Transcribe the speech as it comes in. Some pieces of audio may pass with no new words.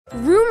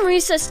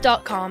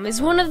RoomRecess.com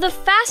is one of the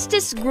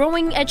fastest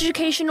growing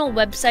educational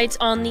websites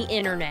on the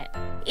internet.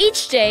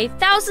 Each day,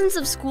 thousands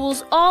of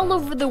schools all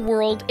over the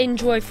world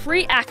enjoy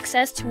free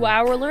access to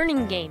our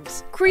learning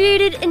games.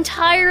 Created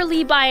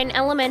entirely by an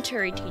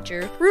elementary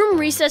teacher,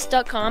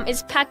 RoomRecess.com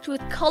is packed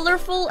with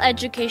colorful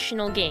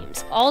educational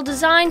games, all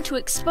designed to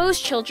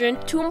expose children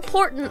to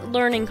important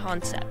learning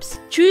concepts.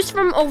 Choose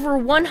from over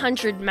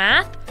 100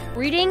 math,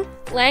 reading,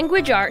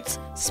 language arts,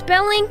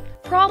 spelling,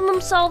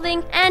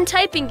 problem-solving, and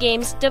typing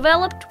games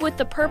developed with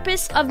the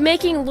purpose of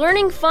making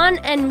learning fun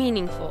and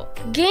meaningful.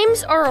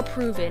 Games are a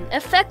proven,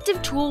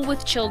 effective tool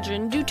with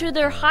children due to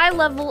their high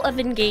level of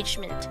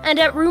engagement. And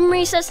at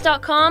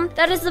RoomRecess.com,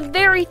 that is the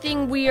very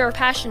thing we are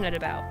passionate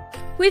about.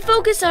 We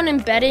focus on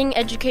embedding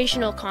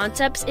educational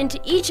concepts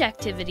into each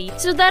activity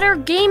so that our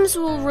games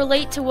will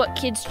relate to what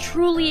kids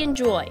truly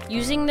enjoy,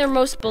 using their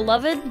most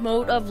beloved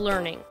mode of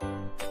learning.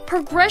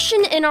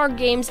 Progression in our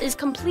games is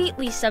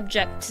completely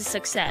subject to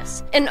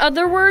success. In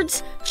other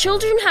words,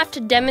 children have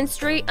to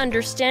demonstrate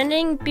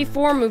understanding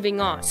before moving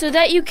on, so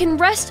that you can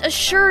rest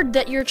assured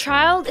that your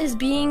child is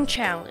being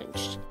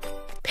challenged.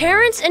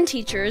 Parents and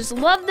teachers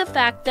love the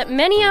fact that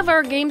many of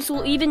our games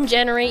will even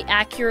generate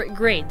accurate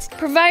grades,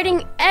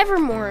 providing ever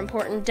more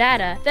important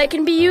data that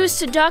can be used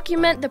to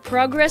document the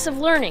progress of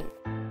learning.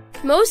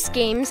 Most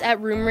games at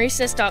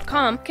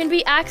RoomRecess.com can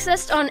be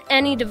accessed on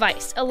any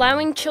device,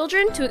 allowing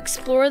children to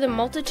explore the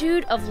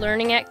multitude of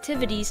learning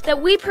activities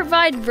that we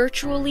provide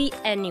virtually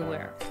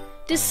anywhere.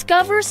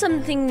 Discover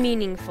something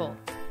meaningful.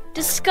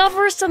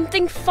 Discover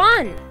something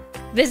fun.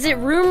 Visit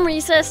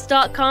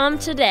RoomRecess.com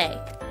today.